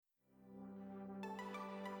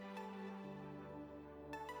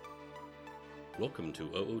Welcome to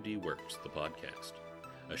OOD Works, the podcast,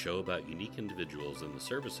 a show about unique individuals and the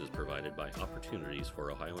services provided by Opportunities for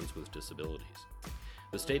Ohioans with Disabilities,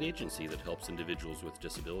 the state agency that helps individuals with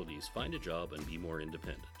disabilities find a job and be more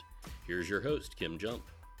independent. Here's your host, Kim Jump.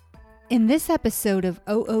 In this episode of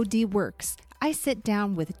OOD Works, I sit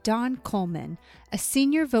down with Dawn Coleman, a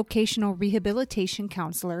senior vocational rehabilitation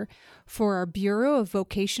counselor for our Bureau of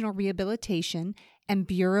Vocational Rehabilitation and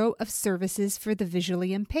Bureau of Services for the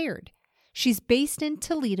Visually Impaired. She's based in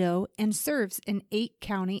Toledo and serves an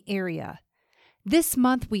 8-county area. This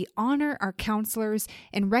month, we honor our counselors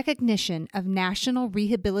in recognition of National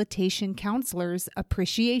Rehabilitation Counselors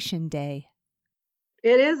Appreciation Day.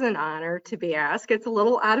 It is an honor to be asked. It's a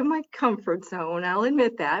little out of my comfort zone, I'll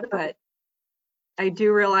admit that, but I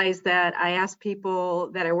do realize that I ask people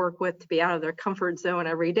that I work with to be out of their comfort zone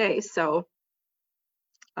every day. So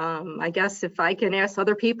I guess if I can ask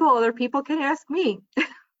other people can ask me.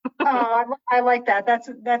 Oh, I like that.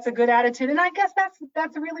 That's a good attitude, and I guess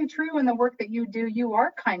that's really true in the work that you do. You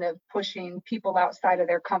are kind of pushing people outside of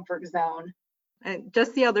their comfort zone. And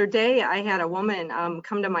just the other day, I had a woman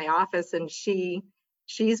come to my office, and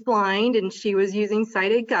she's blind, and she was using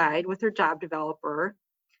Sighted Guide with her job developer.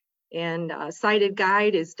 And Sighted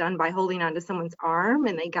Guide is done by holding onto someone's arm,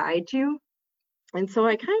 and they guide you. And so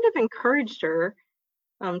I kind of encouraged her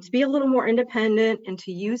to be a little more independent and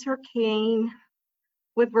to use her cane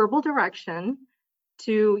with verbal direction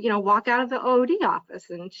to, walk out of the OOD office,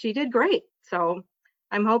 and she did great. So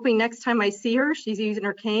I'm hoping next time I see her, she's using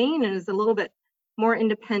her cane and is a little bit more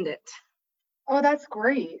independent. Oh, that's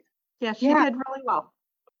great. Yeah, she did really well.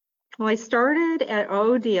 Well, I started at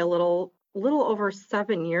OOD a little over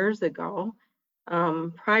 7 years ago.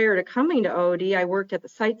 Prior to coming to OOD, I worked at the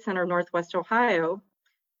Sight Center of Northwest Ohio,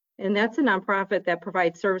 and that's a nonprofit that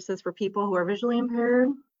provides services for people who are visually impaired.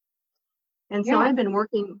 And so I've been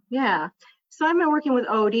working, with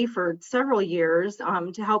OOD for several years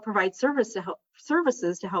to help provide services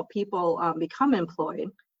to help people become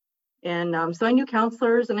employed. And so I knew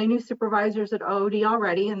counselors and I knew supervisors at OOD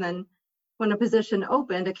already. And then when a position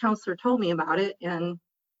opened, a counselor told me about it. And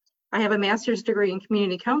I have a master's degree in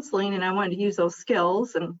community counseling, and I wanted to use those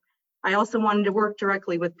skills. And I also wanted to work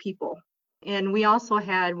directly with people. And we also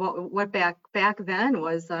had what back then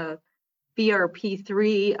was a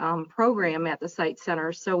BRP3 program at the Sight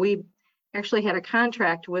Center. So we actually had a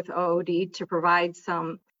contract with OOD to provide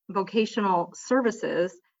some vocational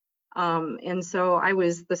services. And so I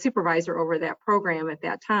was the supervisor over that program at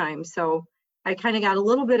that time. So I kind of got a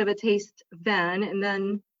little bit of a taste then, and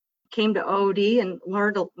then came to OOD and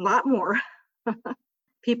learned a lot more.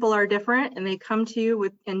 People are different, and they come to you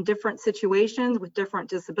in different situations with different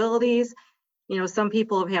disabilities. Some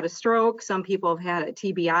people have had a stroke, some people have had a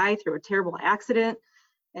TBI through a terrible accident.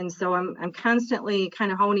 And so I'm constantly kind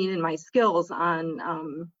of honing in my skills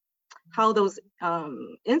on how those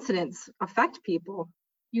incidents affect people.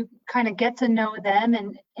 You kind of get to know them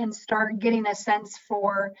and start getting a sense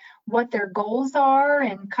for what their goals are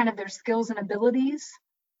and kind of their skills and abilities.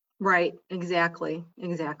 Right, exactly.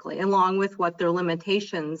 Along with what their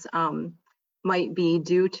limitations might be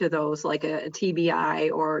due to those, like a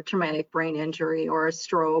TBI or traumatic brain injury or a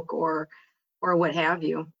stroke or what have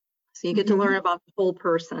you. So you get to learn about the whole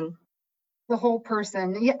person. The whole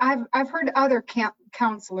person. Yeah, I've heard other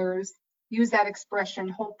counselors use that expression,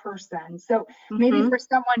 whole person. So maybe for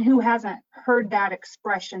someone who hasn't heard that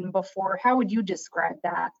expression before, how would you describe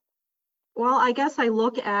that? Well, I guess I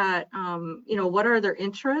look at, what are their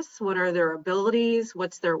interests? What are their abilities?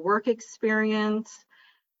 What's their work experience?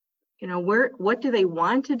 What do they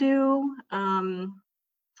want to do?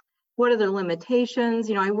 What are their limitations?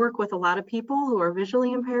 I work with a lot of people who are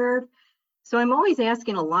visually impaired. So I'm always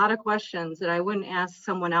asking a lot of questions that I wouldn't ask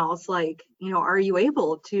someone else, like, are you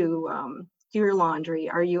able to do your laundry?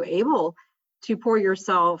 Are you able to pour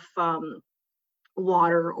yourself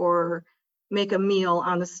water or make a meal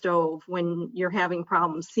on the stove when you're having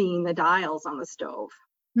problems seeing the dials on the stove?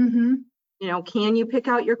 Can you pick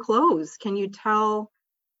out your clothes? Can you tell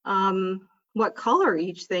what color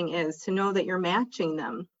each thing is to know that you're matching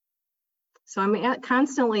them? So I'm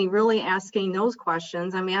constantly really asking those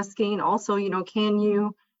questions. I'm asking also, can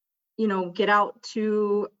you, get out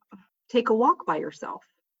to take a walk by yourself?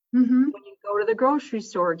 When you go to the grocery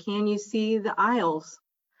store, can you see the aisles,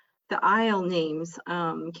 the aisle names?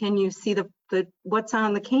 Can you see the what's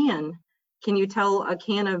on the can? Can you tell a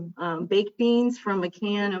can of baked beans from a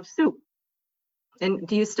can of soup? And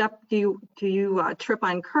do you trip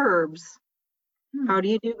on curbs? How do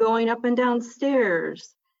you do going up and down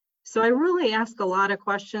stairs? So I really ask a lot of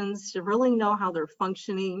questions to really know how they're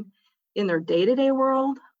functioning in their day-to-day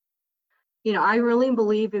world. I really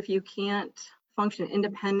believe if you can't function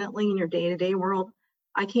independently in your day-to-day world,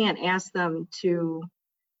 I can't ask them to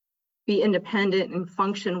be independent and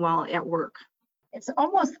function well at work. It's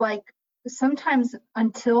almost like sometimes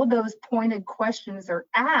until those pointed questions are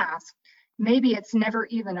asked, maybe it's never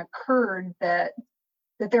even occurred that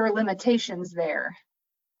there are limitations there.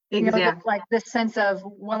 Exactly. You know, like this sense of,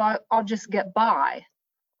 well, I'll just get by.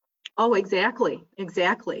 Oh, exactly.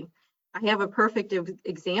 I have a perfect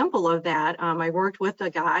example of that. I worked with a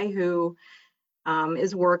guy who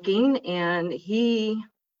is working, and he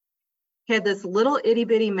had this little itty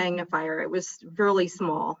bitty magnifier. It was really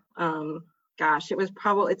small. Gosh,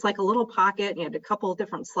 it's like a little pocket, and you had a couple of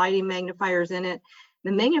different sliding magnifiers in it.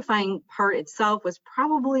 The magnifying part itself was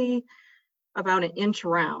probably about 1 inch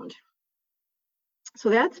around. So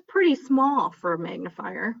that's pretty small for a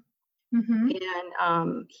magnifier. Mm-hmm.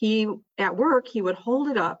 And he, at work, he would hold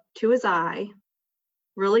it up to his eye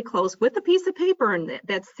really close with a piece of paper in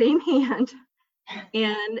that same hand.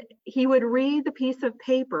 And he would read the piece of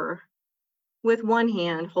paper with one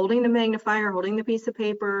hand, holding the magnifier, holding the piece of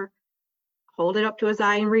paper, hold it up to his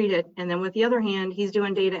eye and read it. And then with the other hand, he's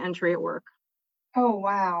doing data entry at work. Oh,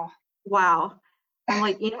 wow. Wow. I'm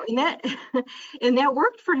like, and that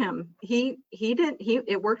worked for him.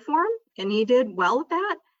 It worked for him, and he did well with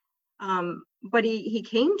that. But he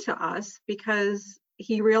came to us because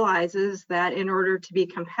he realizes that in order to be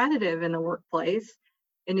competitive in the workplace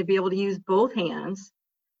and to be able to use both hands,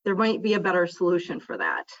 there might be a better solution for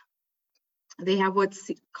that. They have what's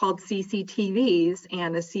called CCTVs,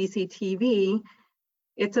 and a CCTV,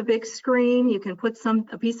 it's a big screen. You can put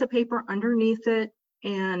a piece of paper underneath it,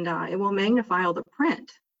 and it will magnify all the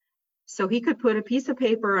print. So he could put a piece of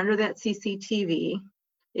paper under that CCTV.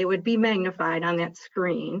 It would be magnified on that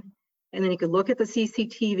screen. And then he could look at the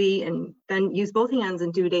CCTV and then use both hands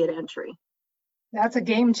and do data entry. That's a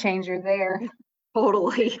game changer there.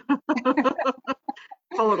 Totally.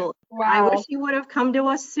 Totally. Wow. I wish he would have come to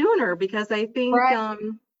us sooner, because I think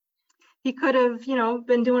he could have,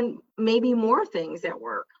 been doing maybe more things at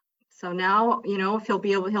work. So now, if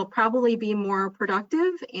he'll probably be more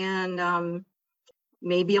productive and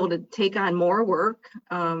may be able to take on more work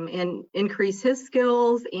and increase his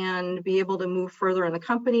skills and be able to move further in the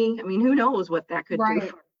company. I mean, who knows what that could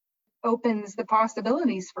do. Opens the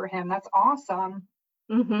possibilities for him. That's awesome.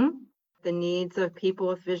 Mm-hmm. The needs of people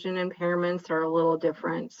with vision impairments are a little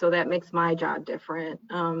different, so that makes my job different.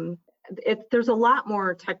 There's a lot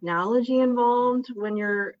more technology involved when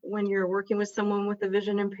you're working with someone with a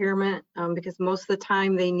vision impairment, because most of the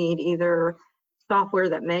time they need either software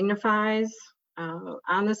that magnifies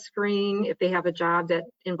on the screen if they have a job that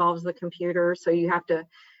involves the computer. So you have to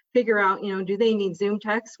figure out, do they need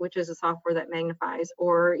ZoomText, which is a software that magnifies,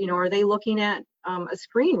 or, are they looking at a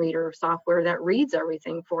screen reader software that reads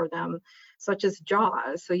everything for them, such as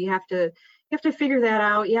JAWS. So you have to figure that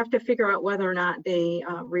out. You have to figure out whether or not they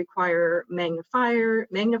require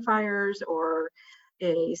magnifiers or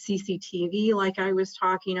a CCTV, like I was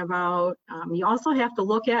talking about. You also have to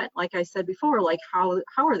look at, like I said before, like how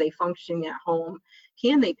are they functioning at home?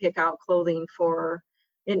 Can they pick out clothing for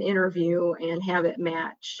an interview and have it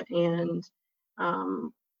match? And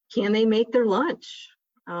can they make their lunch?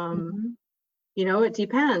 It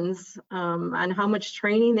depends on how much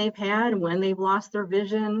training they've had, when they've lost their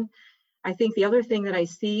vision. I think the other thing that I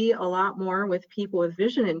see a lot more with people with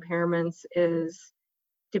vision impairments is,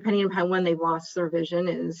 depending upon when they've lost their vision,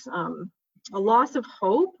 is a loss of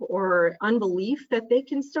hope or unbelief that they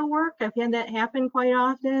can still work. I've had that happen quite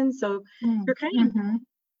often. So you're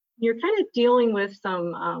kind of dealing with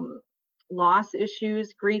some loss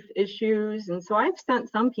issues, grief issues. And so I've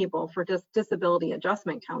sent some people for disability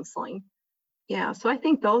adjustment counseling. Yeah, so I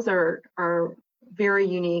think those are very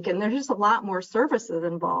unique, and there's just a lot more services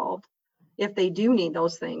involved if they do need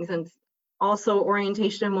those things. And also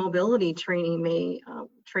orientation and mobility training,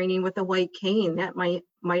 training with a white cane, that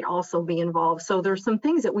might also be involved. So there's some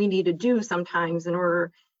things that we need to do sometimes in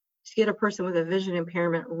order to get a person with a vision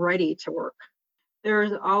impairment ready to work.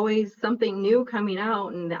 There's always something new coming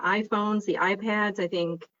out, and the iPhones, the iPads, I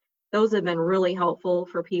think those have been really helpful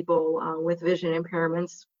for people with vision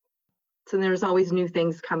impairments. So there's always new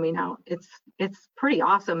things coming out. It's pretty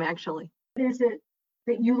awesome, actually. What is it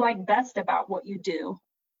that you like best about what you do?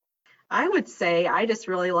 I would say I just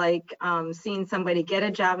really like seeing somebody get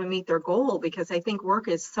a job and meet their goal, because I think work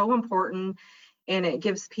is so important and it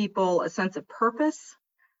gives people a sense of purpose.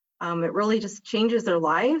 It really just changes their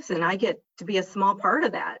lives, and I get to be a small part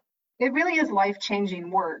of that. It really is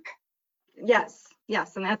life-changing work. Yes,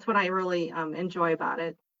 and that's what I really enjoy about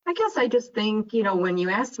it. I guess I just think, when you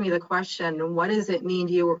asked me the question, what does it mean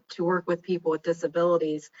to you to work with people with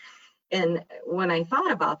disabilities? And when I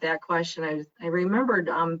thought about that question, I remembered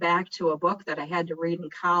back to a book that I had to read in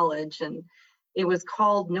college, and it was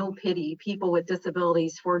called No Pity: People with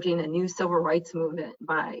Disabilities Forging a New Civil Rights Movement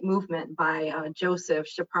by Joseph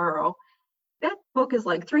Chaparro. That book is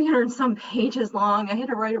like 300 and some pages long. I had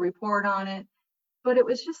to write a report on it, but it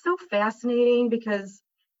was just so fascinating because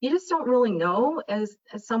you just don't really know as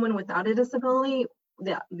someone without a disability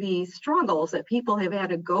the struggles that people have had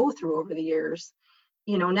to go through over the years.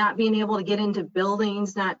 You know, not being able to get into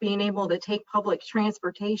buildings, not being able to take public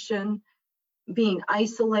transportation, being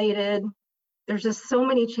isolated. There's just so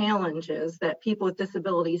many challenges that people with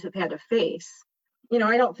disabilities have had to face. You know,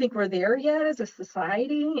 I don't think we're there yet as a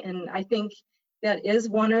society, and I think that is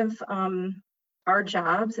one of our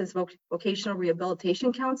jobs as vocational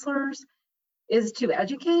rehabilitation counselors, is to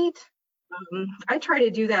educate. I try to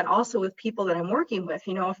do that also with people that I'm working with.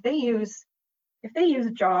 You know, if they use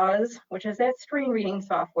JAWS, which is that screen reading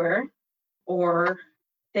software, or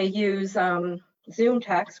they use Zoom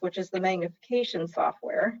Text, which is the magnification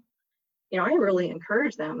software, you know, I really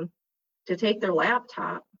encourage them to take their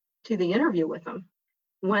laptop to the interview with them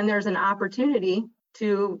when there's an opportunity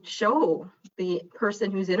to show the person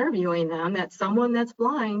who's interviewing them that someone that's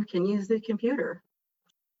blind can use the computer.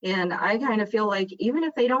 And I kind of feel like even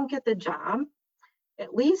if they don't get the job,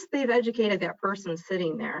 at least they've educated that person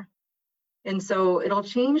sitting there. And so it'll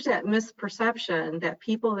change that misperception that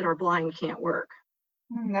people that are blind can't work.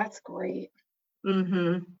 That's great.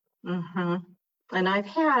 And I've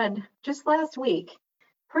had, just last week,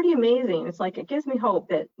 pretty amazing. It's like, it gives me hope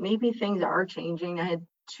that maybe things are changing. I had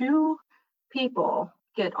 2 people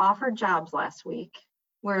get offered jobs last week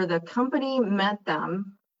where the company met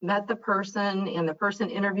the person, and the person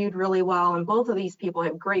interviewed really well. And both of these people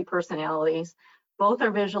have great personalities. Both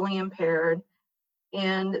are visually impaired.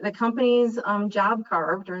 And the company's job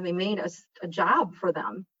carved, or they made a job for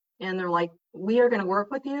them. And they're like, we are going to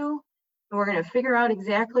work with you, and we're going to figure out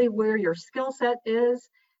exactly where your skill set is,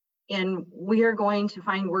 and we are going to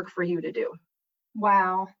find work for you to do.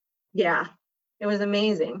 Wow. Yeah, it was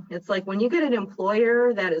amazing. It's like when you get an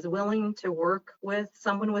employer that is willing to work with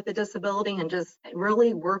someone with a disability and just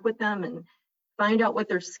really work with them and find out what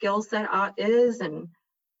their skill set is, and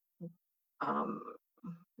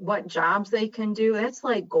what jobs they can do, that's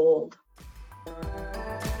like gold.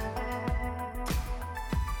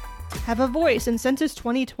 Have a voice in Census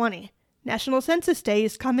 2020. National Census Day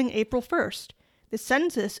is coming April 1st. The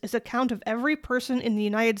census is a count of every person in the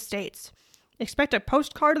United States. Expect a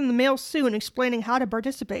postcard in the mail soon explaining how to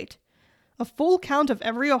participate. A full count of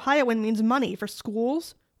every Ohioan means money for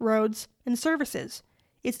schools, roads, and services.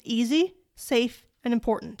 It's easy, safe, and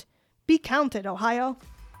important. Be counted, Ohio.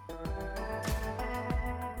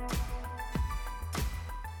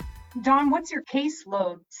 Dawn, what's your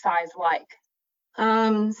caseload size like?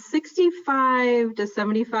 65 to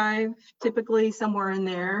 75, typically somewhere in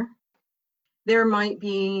there. There might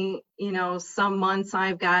be, you know, some months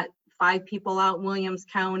I've got 5 people out in Williams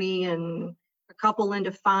County and a couple in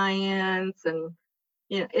Defiance, and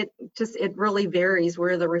you know, it really varies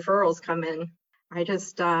where the referrals come in. I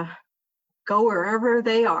just go wherever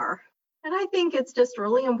they are. And I think it's just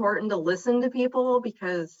really important to listen to people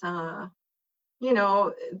because you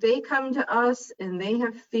know, they come to us and they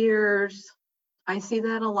have fears. I see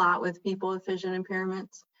that a lot with people with vision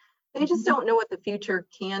impairments. They just don't know what the future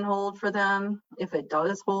can hold for them, if it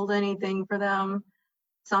does hold anything for them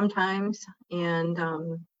sometimes. And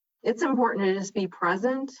it's important to just be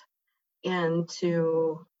present and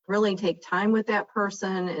to really take time with that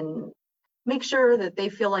person and make sure that they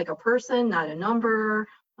feel like a person, not a number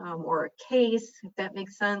or a case, if that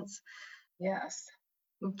makes sense. Yes.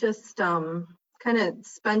 Just kind of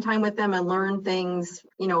spend time with them and learn things,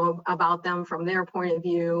 you know, about them from their point of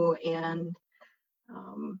view. And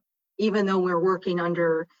even though we're working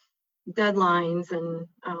under deadlines and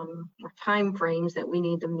time frames that we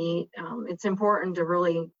need to meet, it's important to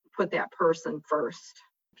really put that person first.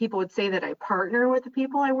 People would say that I partner with the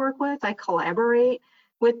people I work with. I collaborate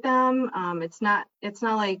with them. It's not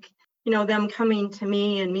like, you know, them coming to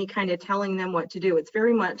me and me kind of telling them what to do. It's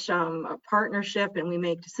very much a partnership, and we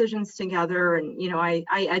make decisions together, and, you know, I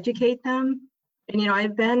educate them. And, you know,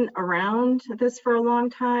 I've been around this for a long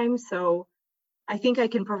time, so I think I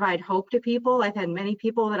can provide hope to people. I've had many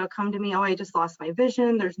people that'll come to me, oh, I just lost my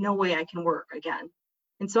vision. There's no way I can work again.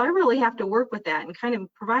 And so I really have to work with that and kind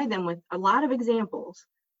of provide them with a lot of examples.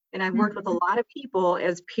 And I've worked with a lot of people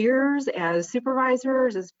as peers, as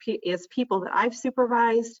supervisors, as people that I've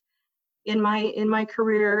supervised in my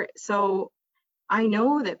career. So I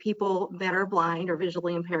know that people that are blind or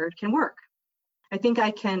visually impaired can work. I think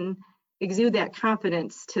I can exude that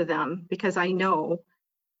confidence to them because I know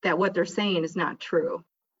that what they're saying is not true.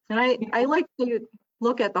 And I like to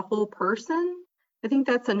look at the whole person. I think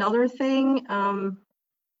that's another thing.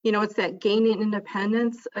 It's that gaining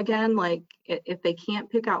independence again, like if they can't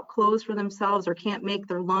pick out clothes for themselves or can't make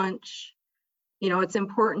their lunch, it's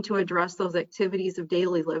important to address those activities of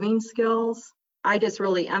daily living skills. I just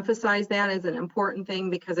really emphasize that as an important thing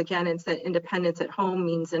because, again, it's that independence at home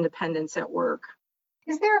means independence at work.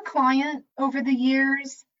 Is there a client over the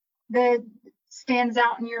years that stands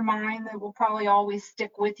out in your mind that will probably always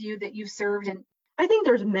stick with you that you've served? And I think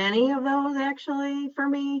there's many of those actually for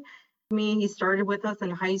me. He started with us in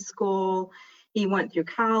high school. He went through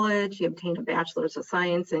college. He obtained a bachelor's of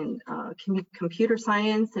science in computer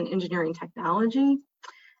science and engineering technology.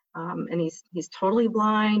 And he's totally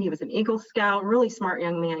blind. He was an Eagle Scout, really smart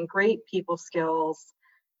young man, great people skills.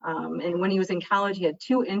 And when he was in college, he had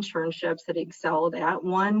 2 internships that he excelled at.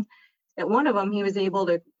 At one of them, he was able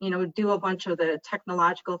to, do a bunch of the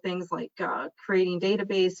technological things like creating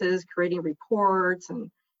databases, creating reports,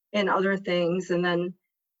 and other things. And then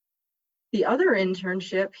the other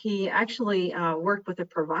internship, he actually worked with a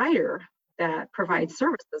provider that provides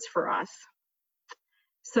services for us.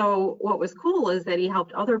 So what was cool is that he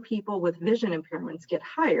helped other people with vision impairments get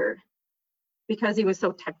hired. Because he was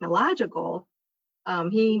so technological,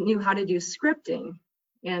 he knew how to do scripting.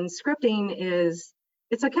 And scripting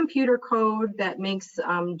it's a computer code that makes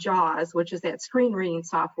JAWS, which is that screen reading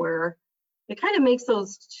software. It kind of makes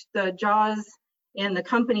the JAWS and the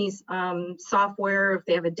company's software, if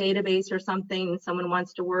they have a database or something, someone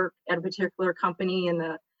wants to work at a particular company and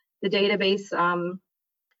the database,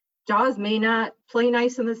 JAWS may not play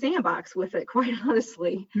nice in the sandbox with it, quite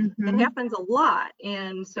honestly. Mm-hmm. It happens a lot.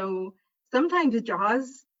 And so sometimes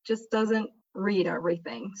JAWS just doesn't read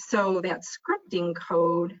everything. So that scripting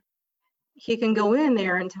code, he can go in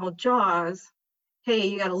there and tell JAWS, hey,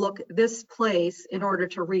 you got to look this place in order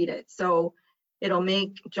to read it. So it'll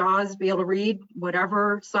make JAWS be able to read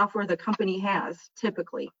whatever software the company has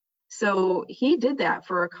typically. So he did that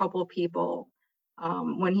for a couple people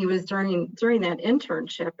when he was during that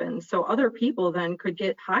internship. And so other people then could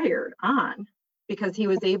get hired on because he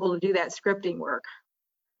was able to do that scripting work.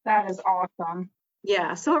 That is awesome.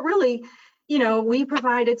 Yeah, so it really, we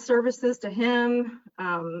provided services to him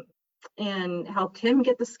and helped him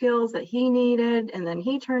get the skills that he needed. And then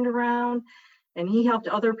he turned around and he helped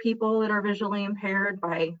other people that are visually impaired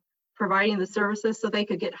by providing the services so they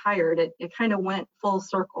could get hired. It kind of went full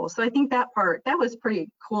circle. So I think that was pretty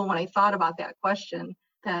cool when I thought about that question,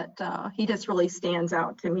 that he just really stands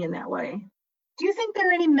out to me in that way. Do you think there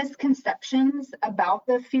are any misconceptions about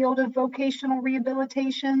the field of vocational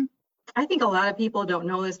rehabilitation? I think a lot of people don't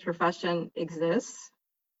know this profession exists.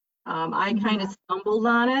 I kind of stumbled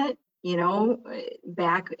on it,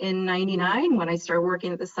 back in '99 when I started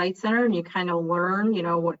working at the Sight Center, and you kind of learn,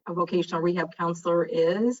 what a vocational rehab counselor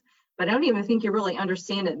is. But I don't even think you really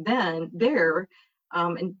understand it there.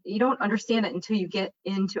 And you don't understand it until you get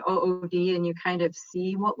into OOD and you kind of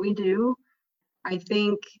see what we do. I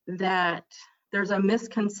think that there's a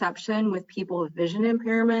misconception with people with vision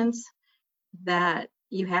impairments that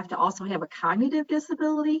you have to also have a cognitive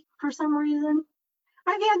disability for some reason.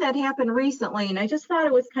 I've had that happen recently, and I just thought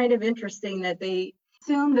it was kind of interesting that they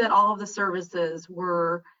assumed that all of the services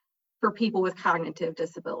were for people with cognitive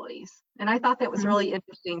disabilities. And I thought that was really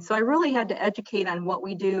interesting. So I really had to educate on what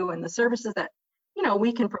we do and the services that,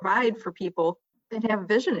 we can provide for people that have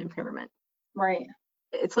vision impairment. Right.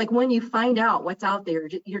 It's like when you find out what's out there,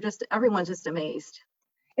 everyone's just amazed.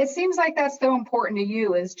 It seems like that's so important to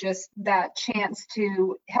you, is just that chance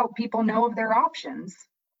to help people know of their options.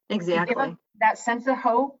 Exactly. That sense of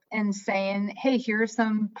hope and saying, hey, here are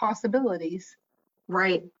some possibilities.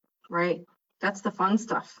 Right. That's the fun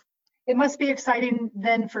stuff. It must be exciting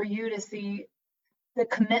then for you to see the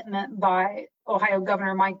commitment by Ohio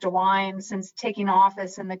Governor Mike DeWine since taking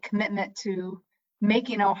office, and the commitment to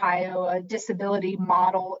making Ohio a disability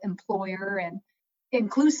model employer and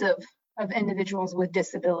inclusive of individuals with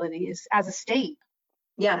disabilities as a state.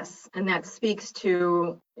 Yes, and that speaks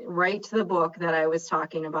right to the book that I was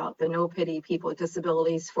talking about, the No Pity People with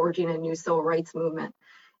Disabilities, Forging a New Civil Rights Movement.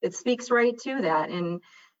 It speaks right to that in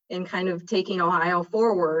kind of taking Ohio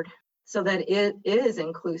forward so that it is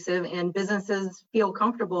inclusive and businesses feel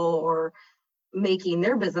comfortable or making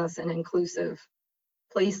their business an inclusive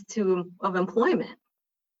place of employment.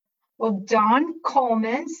 Well, Dawn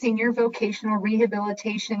Coleman, Senior Vocational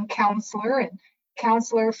Rehabilitation Counselor and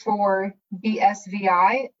Counselor for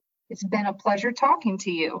BSVI, it's been a pleasure talking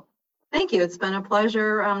to you. Thank you. It's been a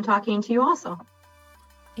pleasure talking to you also.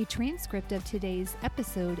 A transcript of today's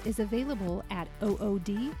episode is available at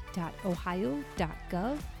ood.ohio.gov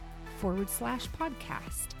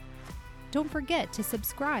ohio.org/podcast. Don't forget to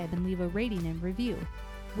subscribe and leave a rating and review.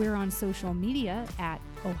 We're on social media at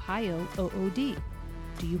Ohio OOD.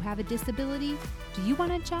 Do you have a disability? Do you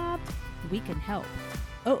want a job? We can help.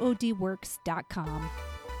 oodworks.com.